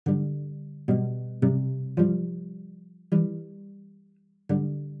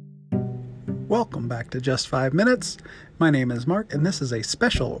Welcome back to Just 5 Minutes. My name is Mark, and this is a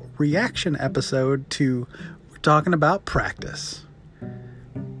special reaction episode to we're talking about practice.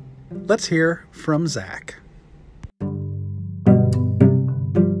 Let's hear from Zach.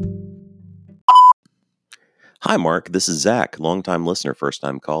 Hi, Mark. This is Zach, longtime listener, first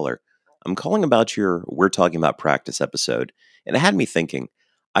time caller. I'm calling about your We're Talking About Practice episode, and it had me thinking.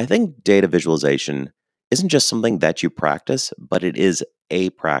 I think data visualization isn't just something that you practice, but it is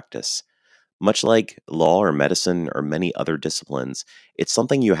a practice. Much like law or medicine or many other disciplines, it's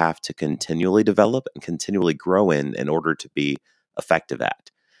something you have to continually develop and continually grow in order to be effective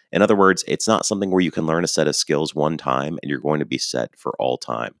at. In other words, it's not something where you can learn a set of skills one time and you're going to be set for all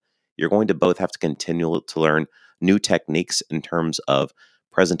time. You're going to both have to continue to learn new techniques in terms of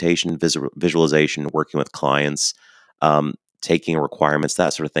presentation, visualization, working with clients, taking requirements,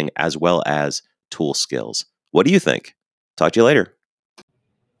 that sort of thing, as well as tool skills. What do you think? Talk to you later.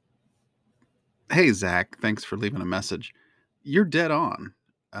 Hey, Zach, thanks for leaving a message. You're dead on.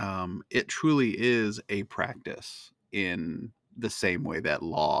 It truly is a practice in the same way that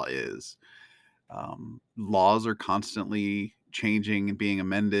law is. Laws are constantly changing and being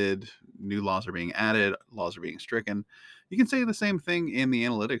amended. New laws are being added. Laws are being stricken. You can say the same thing in the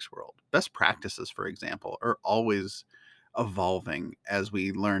analytics world. Best practices, for example, are always evolving as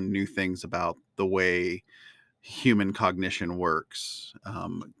we learn new things about the way human cognition works.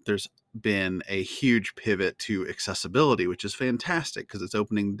 There's been a huge pivot to accessibility, which is fantastic because it's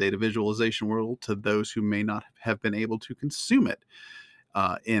opening the data visualization world to those who may not have been able to consume it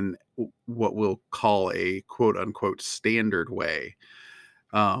in what we'll call a quote unquote standard way.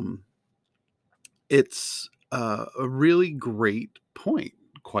 It's a really great point,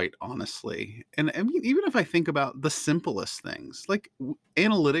 quite honestly. And I mean, even if I think about the simplest things like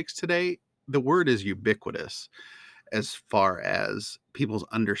analytics today, the word is ubiquitous as far as people's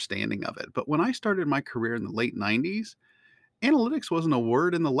understanding of it. But when I started my career in the late 90s, analytics wasn't a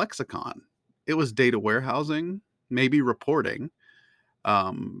word in the lexicon. It was data warehousing, maybe reporting.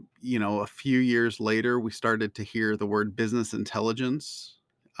 A few years later, we started to hear the word business intelligence,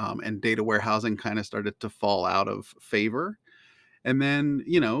 and data warehousing kind of started to fall out of favor. And then,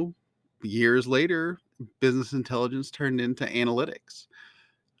 years later, business intelligence turned into analytics.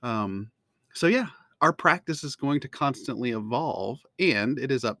 So yeah, our practice is going to constantly evolve, and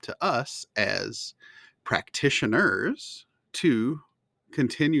it is up to us as practitioners to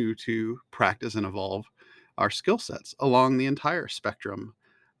continue to practice and evolve our skill sets along the entire spectrum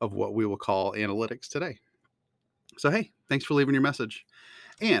of what we will call analytics today. So hey, thanks for leaving your message,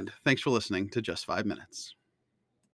 and thanks for listening to Just 5 Minutes.